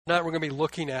Tonight we're going to be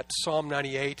looking at Psalm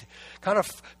 98, kind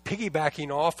of piggybacking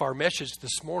off our message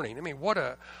this morning. I mean, what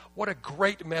a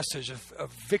great message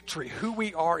of victory, who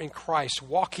we are in Christ,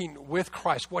 walking with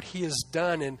Christ, what He has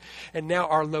done, and now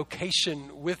our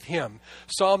location with Him.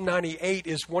 Psalm 98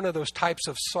 is one of those types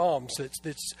of psalms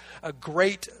that's a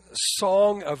great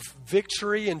song of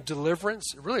victory and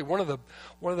deliverance. Really, one of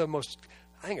the most,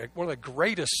 I think, one of the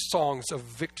greatest songs of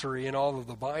victory in all of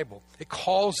the Bible. It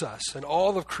calls us and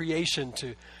all of creation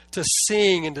to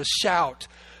sing and to shout,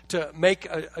 to make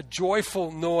a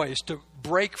joyful noise, to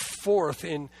break forth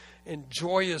in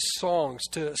joyous songs,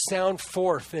 to sound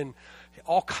forth in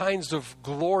all kinds of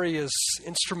glorious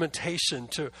instrumentation,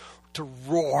 to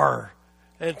roar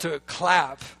and to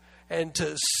clap and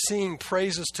to sing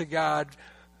praises to God,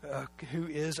 who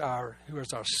is our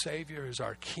Savior, who is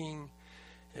our King,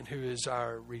 and who is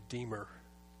our Redeemer,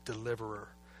 Deliverer.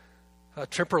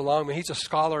 Tremper Longman, he's a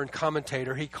scholar and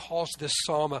commentator. He calls this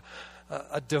psalm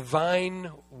a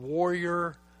divine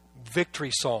warrior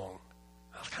victory song.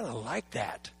 I kind of like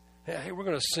that. Hey, we're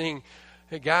going to sing.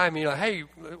 Hey, guy, hey,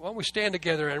 why don't we stand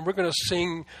together and we're going to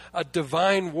sing a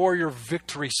divine warrior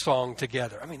victory song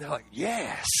together. I mean, they're like,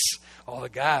 yes. All the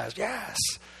guys, yes.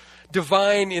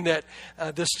 Divine in that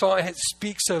this song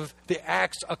speaks of the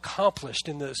acts accomplished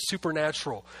in the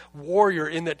supernatural. Warrior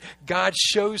in that God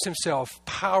shows Himself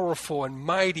powerful and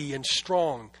mighty and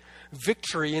strong.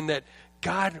 Victory in that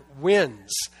God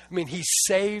wins. I mean, He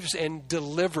saves and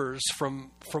delivers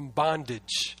from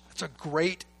bondage. It's a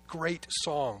great, great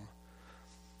psalm.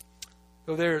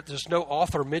 Though there's no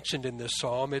author mentioned in this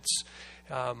psalm, it's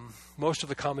most of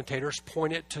the commentators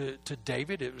point it to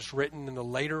David. It was written in the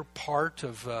later part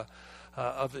of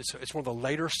it's one of the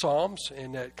later psalms,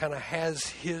 and it kind of has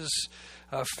his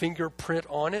fingerprint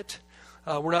on it.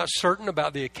 We're not certain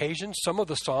about the occasion. Some of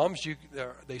the psalms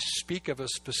they speak of a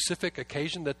specific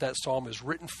occasion that psalm is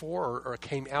written for or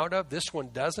came out of. This one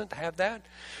doesn't have that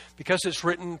because it's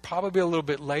written probably a little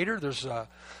bit later. There's a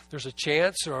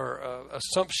chance or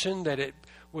assumption that it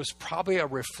was probably a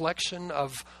reflection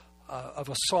of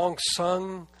a song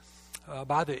sung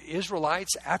by the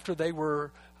Israelites after they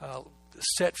were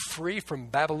set free from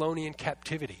Babylonian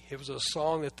captivity. It was a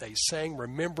song that they sang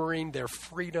remembering their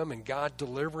freedom and God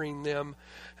delivering them.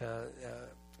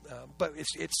 But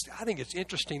I think it's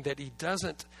interesting that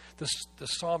the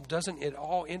psalm doesn't at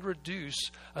all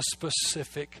introduce a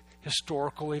specific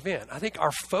historical event. I think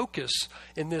our focus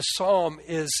in this psalm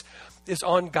is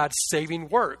on God's saving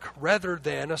work rather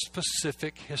than a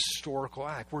specific historical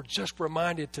act. We're just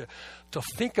reminded to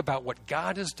think about what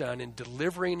God has done in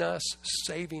delivering us,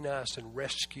 saving us, and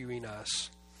rescuing us.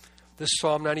 This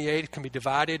Psalm 98 can be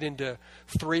divided into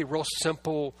three real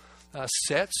simple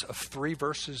sets of 3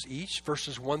 verses each.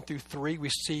 Verses 1 through 3, we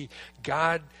see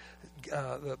God,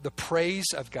 the praise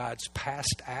of God's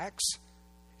past acts.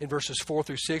 In verses 4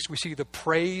 through 6, we see the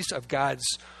praise of God's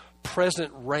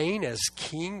present reign as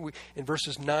king. In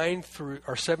verses 7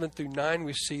 through 9,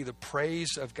 we see the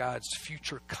praise of God's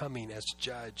future coming as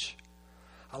judge.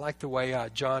 I like the way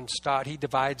John Stott, he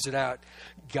divides it out.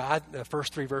 God, the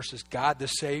first 3 verses, God the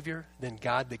Savior, then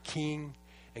God the King,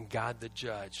 and God the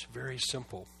Judge. Very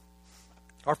simple.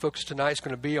 Our focus tonight is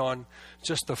going to be on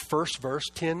just the first verse,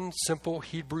 10 simple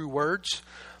Hebrew words.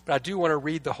 But I do want to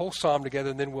read the whole psalm together,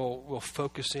 and then we'll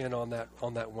focus in on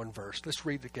that one verse. Let's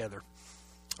read together,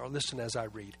 or listen as I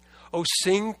read. Oh,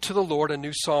 sing to the Lord a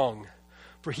new song,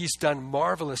 for He's done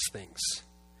marvelous things.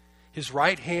 His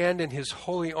right hand and His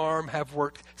holy arm have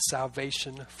worked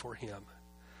salvation for Him.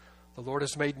 The Lord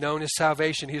has made known His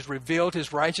salvation. He has revealed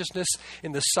His righteousness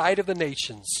in the sight of the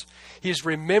nations. He has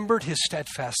remembered His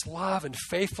steadfast love and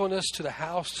faithfulness to the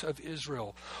house of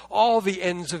Israel. All the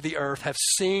ends of the earth have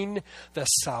seen the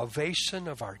salvation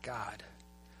of our God.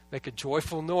 Make a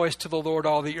joyful noise to the Lord,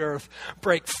 all the earth.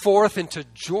 Break forth into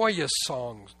joyous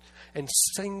songs and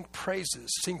sing praises.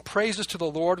 Sing praises to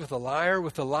the Lord with the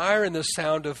lyre and the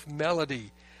sound of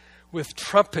melody, with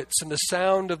trumpets and the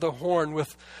sound of the horn,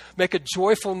 make a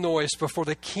joyful noise before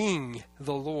the King,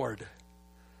 the Lord.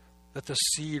 Let the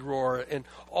sea roar and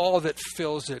all that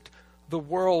fills it, the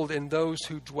world and those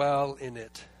who dwell in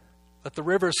it. Let the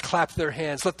rivers clap their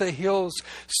hands. Let the hills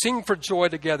sing for joy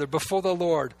together before the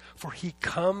Lord, for He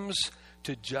comes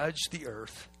to judge the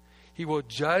earth. He will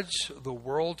judge the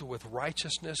world with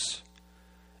righteousness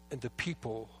and the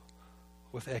people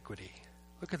with equity.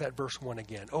 Look at that verse 1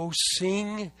 again. Oh,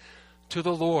 sing to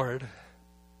the Lord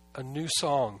a new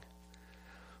song,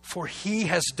 for He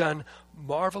has done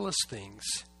marvelous things.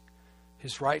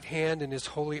 His right hand and His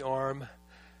holy arm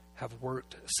have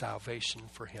worked salvation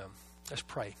for Him. Let's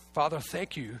pray. Father,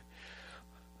 thank You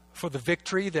for the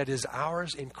victory that is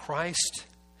ours in Christ.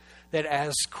 that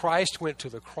as Christ went to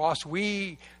the cross,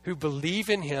 we who believe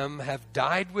in him have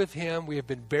died with him. We have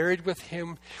been buried with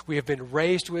him. We have been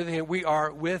raised with him. We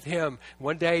are with him.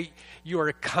 One day you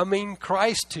are coming,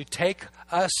 Christ, to take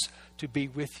us to be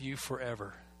with you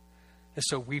forever. And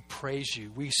so we praise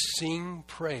you. We sing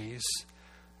praise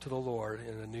to the Lord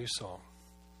in a new song.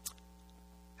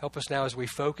 Help us now as we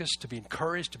focus to be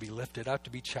encouraged, to be lifted up, to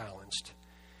be challenged.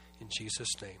 In Jesus'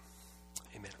 name,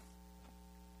 amen.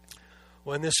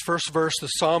 Well, in this first verse, the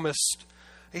psalmist,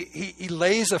 he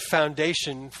lays a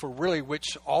foundation for really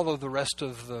which all of the rest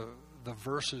of the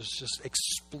verses just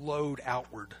explode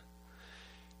outward.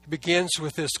 He begins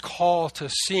with this call to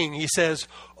sing. He says,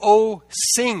 "Oh,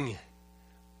 sing.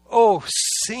 Oh,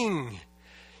 sing."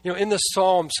 You know, in the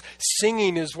Psalms,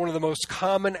 singing is one of the most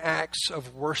common acts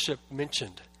of worship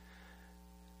mentioned.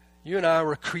 You and I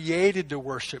were created to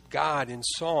worship God in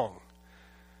song.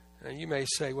 And you may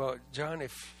say, well, John,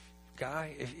 if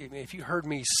you heard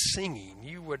me singing,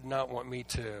 you would not want me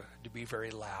to be very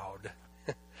loud.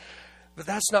 But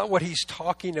that's not what he's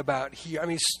talking about here. I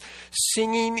mean,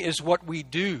 singing is what we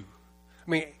do.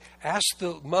 I mean, ask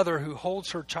the mother who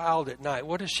holds her child at night.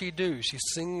 What does she do? She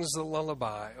sings the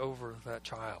lullaby over that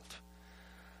child.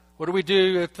 What do we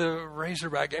do at the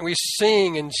Razorback game? We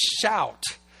sing and shout.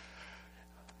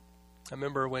 I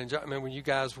remember when you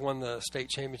guys won the state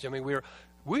championship. I mean,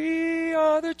 we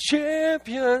are the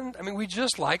champion. I mean, we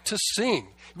just like to sing.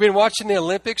 You've been watching the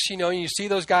Olympics, and you see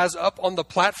those guys up on the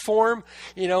platform,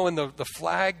 and the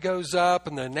flag goes up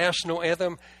and the national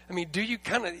anthem. I mean, do you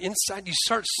kind of inside, you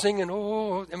start singing,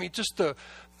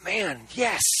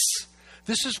 yes.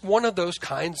 This is one of those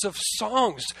kinds of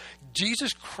songs.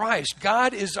 Jesus Christ,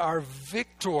 God is our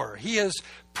victor. He has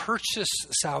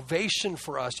purchased salvation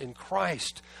for us in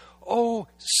Christ. Oh,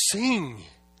 sing.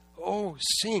 Oh,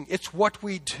 sing. It's what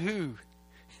we do.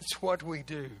 It's what we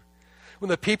do. When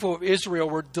the people of Israel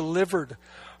were delivered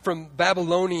from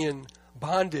Babylonian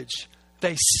bondage,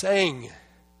 they sang.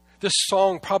 This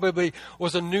song probably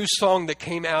was a new song that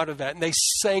came out of that. And they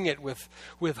sang it with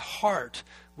heart,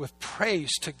 with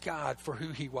praise to God for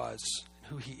who he was,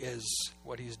 who he is,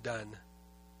 what he's done.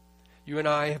 You and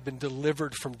I have been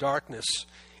delivered from darkness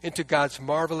into God's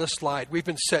marvelous light. We've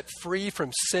been set free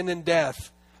from sin and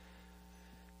death.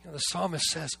 The psalmist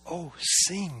says, oh,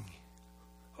 sing.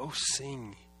 Oh,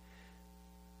 sing.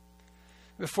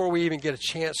 Before we even get a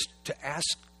chance to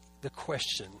ask the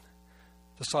question,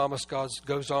 the psalmist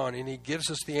goes on and he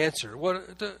gives us the answer.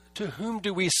 To whom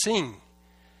do we sing?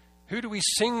 Who do we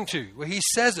sing to? Well, he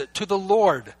says it, to the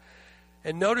Lord.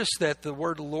 And notice that the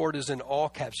word Lord is in all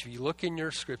caps. If you look in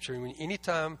your scripture,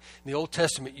 anytime in the Old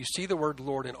Testament you see the word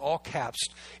Lord in all caps,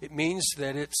 it means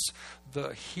that it's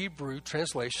the Hebrew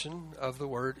translation of the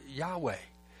word Yahweh.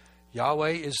 Yahweh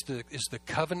is the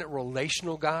covenant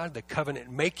relational God, the covenant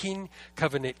making,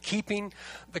 covenant keeping,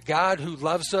 the God who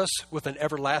loves us with an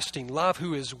everlasting love,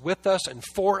 who is with us and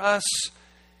for us.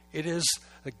 It is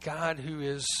the God who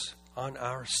is on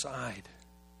our side.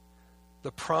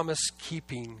 The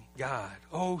promise-keeping God.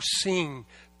 Oh, sing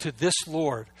to this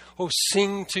Lord. Oh,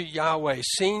 sing to Yahweh.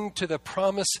 Sing to the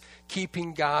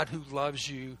promise-keeping God who loves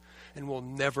you and will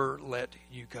never let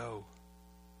you go.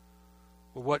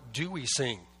 Well, what do we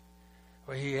sing?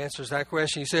 Well, he answers that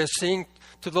question. He says, sing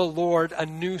to the Lord a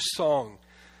new song.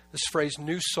 This phrase,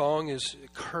 new song,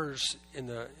 occurs in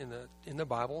the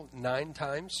Bible 9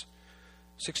 times.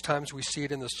 6 times we see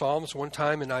it in the Psalms, 1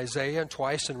 time in Isaiah, and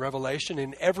twice in Revelation.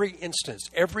 In every instance,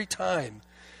 every time,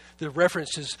 the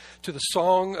references to the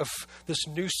song of this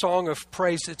new song of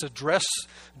praise, it's addressed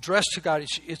to God.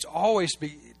 It's always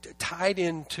be tied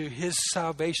into his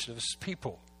salvation of his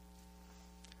people.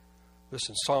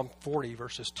 Listen, Psalm 40,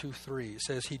 verses 2-3. It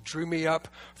says, he drew me up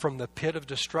from the pit of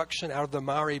destruction, out of the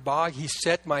miry bog. He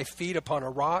set my feet upon a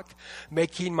rock,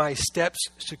 making my steps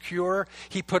secure.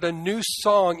 He put a new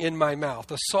song in my mouth,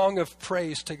 a song of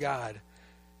praise to God.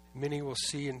 Many will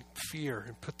see and fear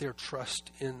and put their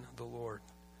trust in the Lord.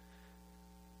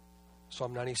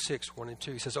 Psalm 96, 1 and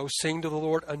 2. He says, oh, sing to the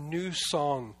Lord a new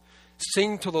song.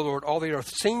 Sing to the Lord, all the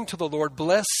earth. Sing to the Lord,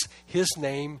 bless his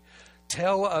name.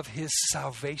 Tell of his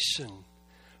salvation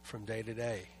from day to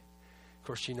day. Of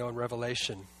course, in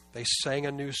Revelation, they sang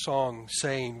a new song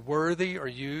saying, worthy are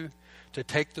you to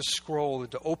take the scroll and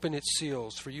to open its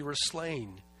seals, for you were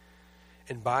slain.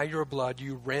 And by your blood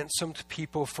you ransomed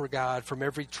people for God from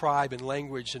every tribe and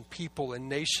language and people and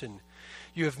nation.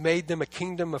 You have made them a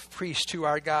kingdom of priests to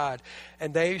our God,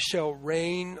 and they shall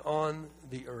reign on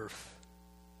the earth.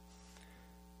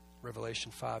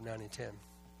 Revelation 5, 9, and 10.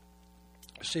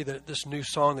 See that this new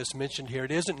song that's mentioned here,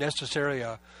 it isn't necessarily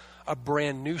a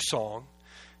brand new song.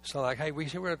 It's not like, hey, we're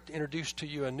going to introduce to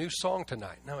you a new song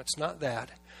tonight. No, it's not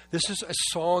that. This is a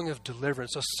song of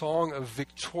deliverance, a song of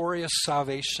victorious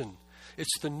salvation.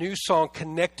 It's the new song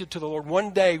connected to the Lord.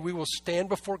 One day we will stand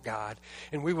before God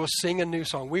and we will sing a new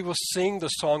song. We will sing the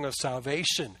song of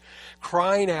salvation,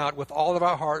 crying out with all of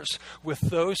our hearts, with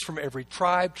those from every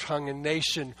tribe, tongue, and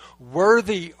nation,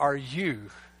 worthy are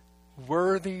you,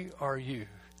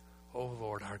 O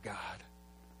Lord our God.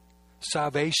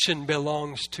 Salvation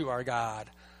belongs to our God.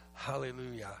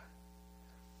 Hallelujah.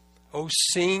 Oh,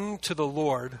 sing to the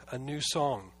Lord a new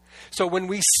song. So when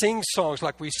we sing songs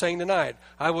like we sang tonight,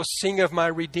 I will sing of my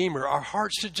Redeemer, our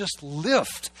hearts should just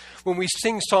lift. When we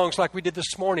sing songs like we did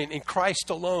this morning, in Christ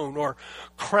alone, or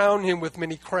crown him with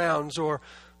many crowns, or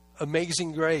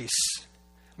Amazing Grace.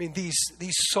 I mean, these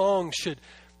songs should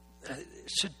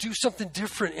do something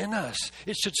different in us.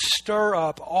 It should stir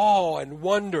up awe and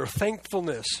wonder,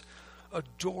 thankfulness,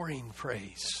 adoring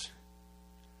praise.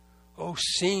 Oh,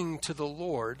 sing to the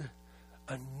Lord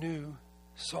a new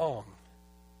song.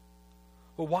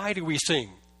 Well, why do we sing?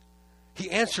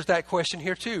 He answers that question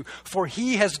here too. For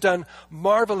he has done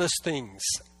marvelous things.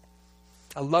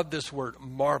 I love this word,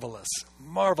 marvelous.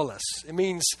 Marvelous. It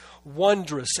means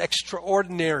wondrous,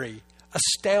 extraordinary,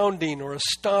 astounding, or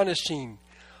astonishing,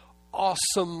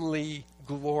 awesomely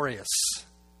glorious.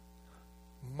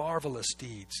 Marvelous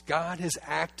deeds. God has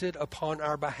acted upon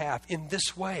our behalf in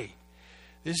this way.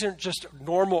 These aren't just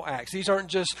normal acts. These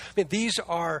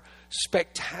are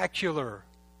spectacular,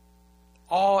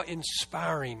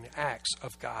 awe-inspiring acts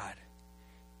of God.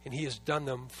 And he has done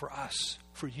them for us,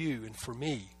 for you, and for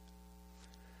me.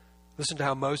 Listen to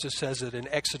how Moses says it in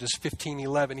Exodus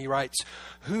 15:11. He writes,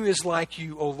 "Who is like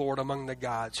you, O Lord, among the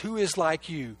gods? Who is like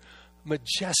you,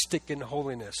 majestic in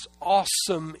holiness,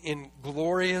 awesome in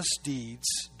glorious deeds,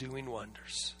 doing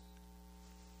wonders?"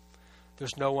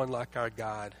 There's no one like our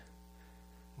God.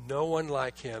 No one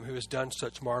like him who has done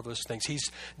such marvelous things.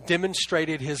 He's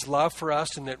demonstrated his love for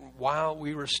us, and that while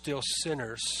we were still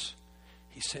sinners,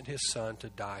 he sent his son to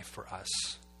die for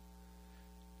us.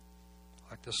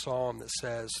 Like the psalm that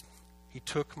says, he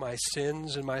took my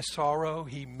sins and my sorrow.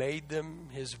 He made them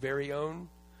his very own.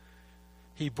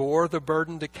 He bore the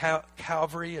burden to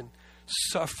Calvary and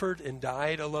suffered and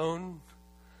died alone.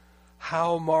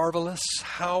 How marvelous,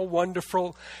 how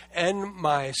wonderful, and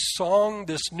my song,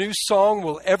 this new song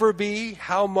will ever be.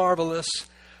 How marvelous,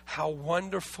 how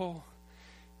wonderful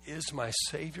is my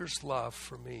Savior's love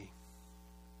for me.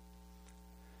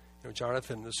 You know,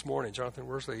 Jonathan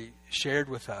Worsley shared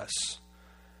with us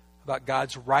about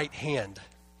God's right hand.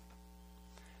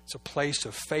 It's a place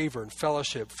of favor and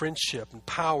fellowship, friendship and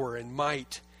power and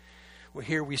might. Well,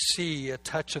 here we see a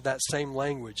touch of that same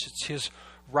language. It's his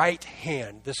right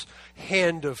hand, this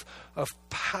hand of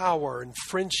power and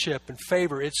friendship and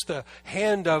favor. It's the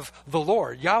hand of the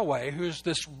Lord, Yahweh, who's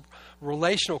this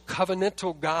relational,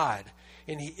 covenantal God.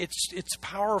 And it's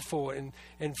powerful and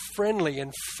friendly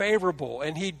and favorable.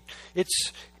 And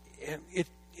it's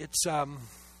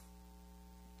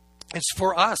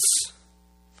for us.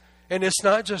 And it's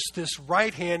not just this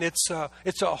right hand, it's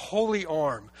a holy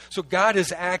arm. So God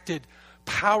has acted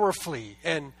powerfully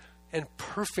and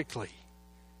perfectly,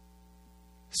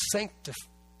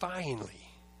 sanctifyingly.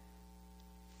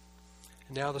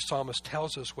 And now the psalmist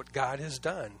tells us what God has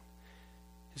done.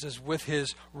 He says, with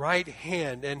his right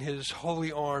hand and his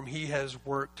holy arm, he has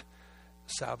worked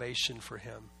salvation for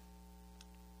him.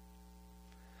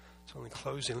 So in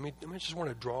closing, let me just want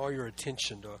to draw your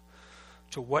attention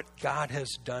to what God has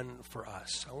done for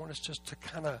us. I want us just to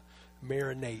kind of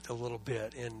marinate a little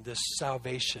bit in this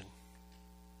salvation,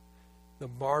 the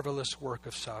marvelous work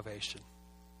of salvation.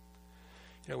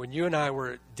 You know, when you and I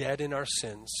were dead in our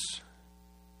sins,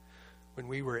 when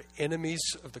we were enemies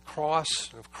of the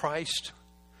cross and of Christ,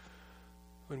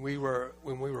 when we were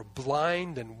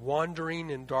blind and wandering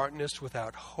in darkness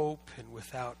without hope and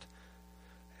without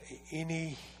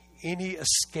any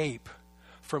escape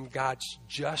from God's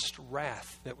just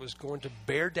wrath that was going to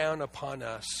bear down upon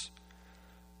us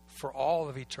for all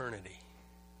of eternity.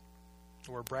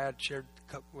 Where Brad shared,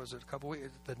 was it a couple weeks,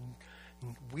 the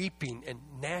weeping and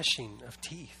gnashing of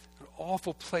teeth, an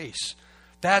awful place.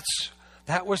 That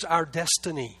was our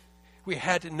destiny. We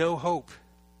had no hope.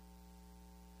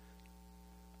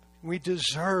 We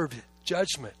deserved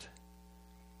judgment.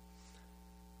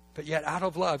 But yet out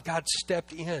of love, God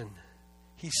stepped in.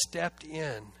 He stepped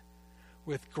in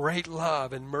with great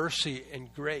love and mercy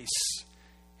and grace,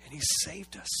 and he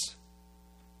saved us.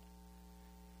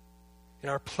 In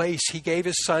our place, he gave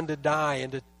his son to die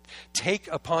and to take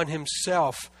upon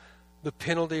himself the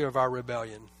penalty of our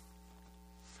rebellion.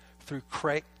 Through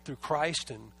Christ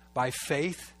and by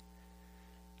faith,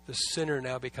 The sinner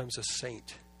now becomes a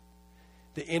saint.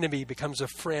 The enemy becomes a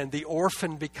friend. The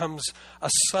orphan becomes a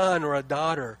son or a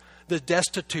daughter. The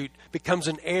destitute becomes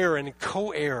an heir and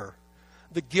co-heir.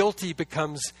 The guilty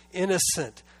becomes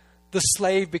innocent. The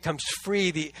slave becomes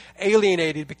free. The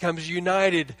alienated becomes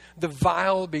united. The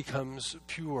vile becomes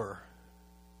pure.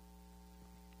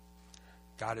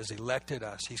 God has elected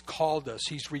us. He's called us.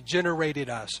 He's regenerated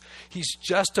us. He's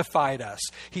justified us.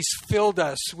 He's filled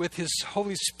us with His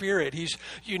Holy Spirit. He's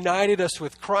united us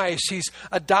with Christ. He's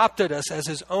adopted us as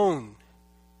His own.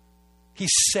 He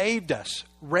saved us,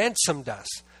 ransomed us,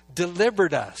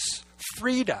 delivered us,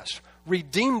 freed us,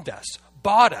 redeemed us,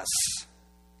 bought us.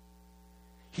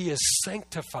 He is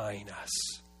sanctifying us.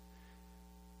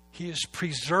 He is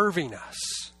preserving us.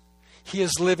 He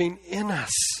is living in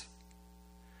us.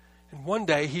 And one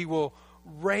day He will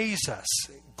raise us,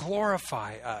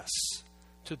 glorify us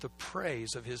to the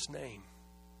praise of His name.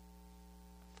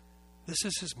 This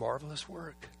is His marvelous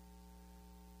work.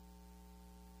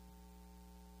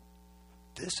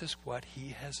 This is what He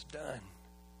has done.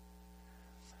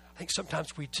 I think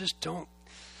sometimes we just don't.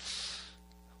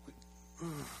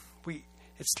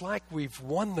 It's like we've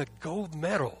won the gold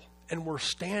medal and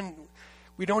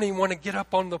we don't even want to get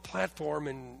up on the platform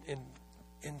and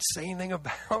say anything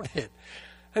about it.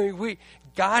 I mean,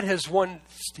 God has won.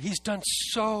 He's done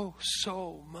so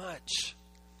much.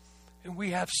 And we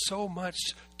have so much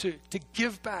to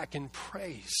give back in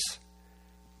praise.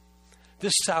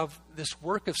 This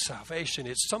work of salvation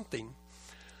is something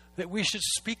that we should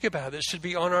speak about. That should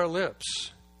be on our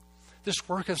lips. This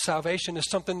work of salvation is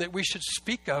something that we should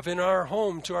speak of in our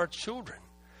home to our children,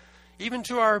 even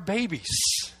to our babies.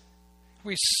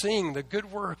 We sing the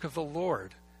good work of the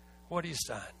Lord, what He's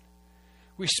done.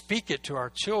 We speak it to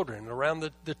our children around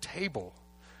the table.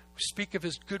 We speak of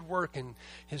His good work and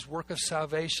His work of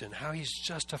salvation, how He's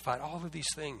justified, all of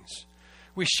these things.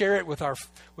 We share it with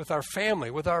our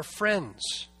family, with our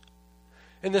friends.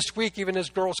 And this week, even as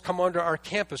girls come onto our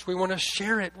campus, we want to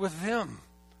share it with them.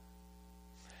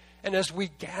 And as we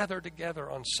gather together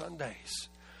on Sundays,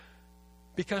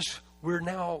 because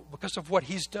of what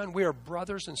He's done, we are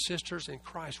brothers and sisters in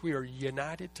Christ. We are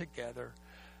united together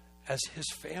as His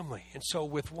family. And so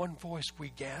with one voice, we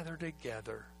gather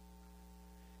together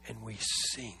and we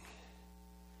sing.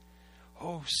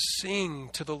 Oh, sing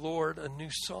to the Lord a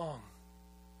new song.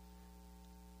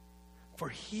 For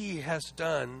He has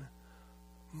done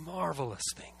marvelous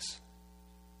things.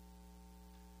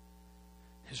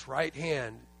 His right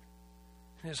hand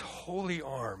and His holy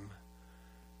arm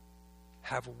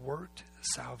have worked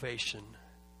salvation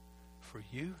for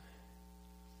you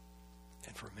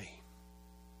and for me.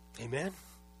 Amen?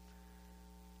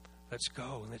 Let's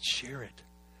go and let's share it.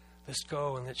 Let's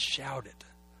go and let's shout it.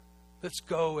 Let's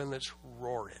go and let's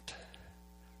roar it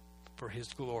for His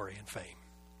glory and fame.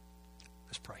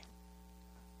 Let's pray.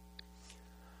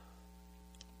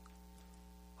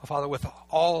 Oh, Father, with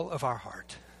all of our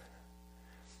heart,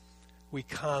 we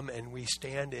come and we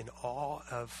stand in awe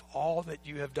of all that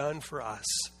You have done for us.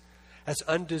 As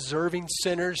undeserving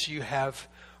sinners, You have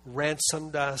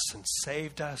ransomed us and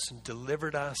saved us and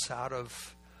delivered us out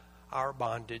of our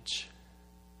bondage.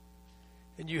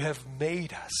 And You have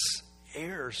made us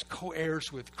heirs,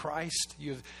 co-heirs with Christ.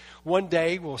 You one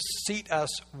day will seat us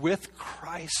with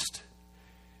Christ.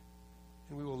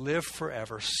 And we will live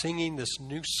forever singing this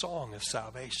new song of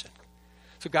salvation.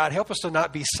 So God, help us to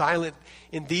not be silent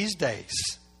in these days.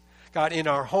 God, in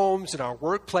our homes, in our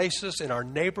workplaces, in our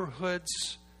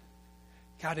neighborhoods.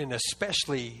 God, and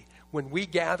especially when we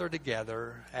gather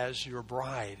together as Your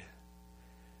bride,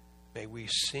 may we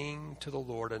sing to the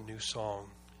Lord a new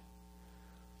song.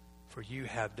 For You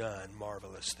have done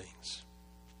marvelous things.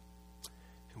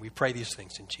 And we pray these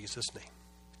things in Jesus' name.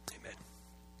 Amen.